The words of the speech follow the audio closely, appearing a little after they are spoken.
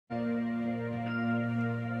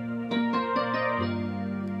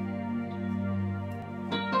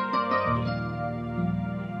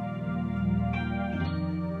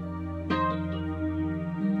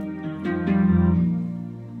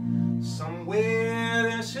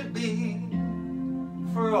there should be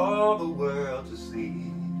for all the world to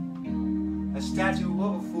see a statue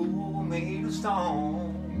of a fool made of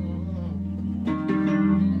stone.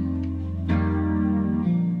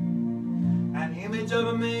 An image of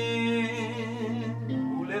a man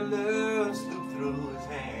who let love slip through his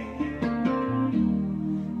hand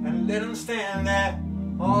and let him stand there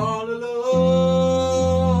all alone.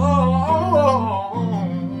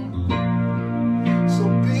 So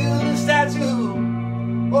build a statue,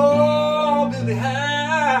 oh, build it high,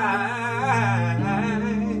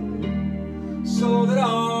 so that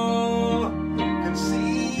all can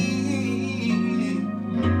see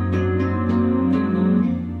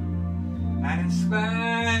and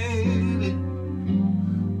inspire it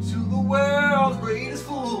to the world's greatest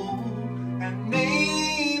fool and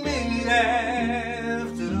name it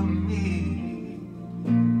after me.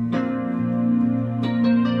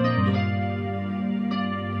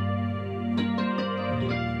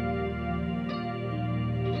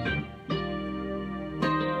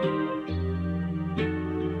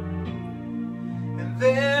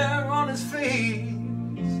 There on his face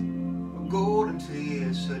a golden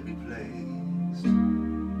tear should be placed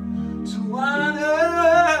to honor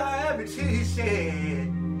every tear he shed.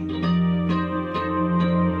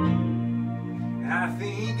 I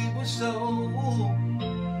think it was so,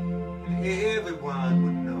 and everyone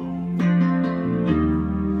would know.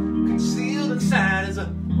 Concealed inside is a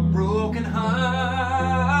broken heart.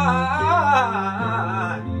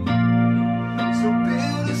 So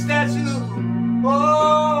build a statue,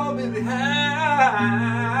 oh, baby,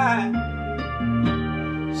 high,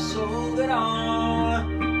 so that all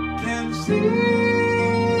can see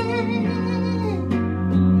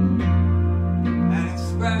and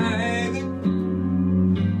inspire it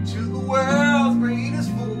to the world's greatest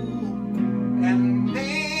fool and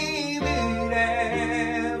name it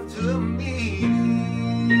after me.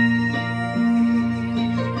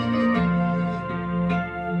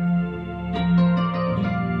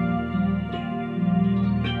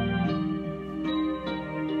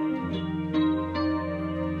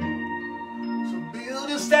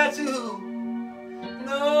 Statue,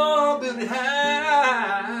 no, build it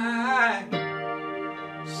high,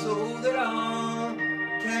 so that all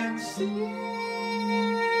can see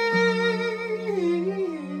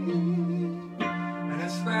and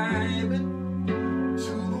ascribe it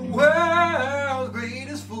to the world's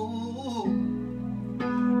greatest fool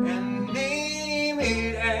and name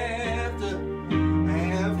it after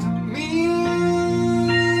me.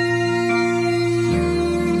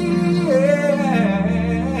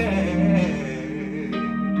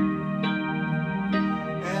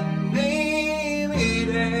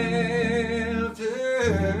 Yeah.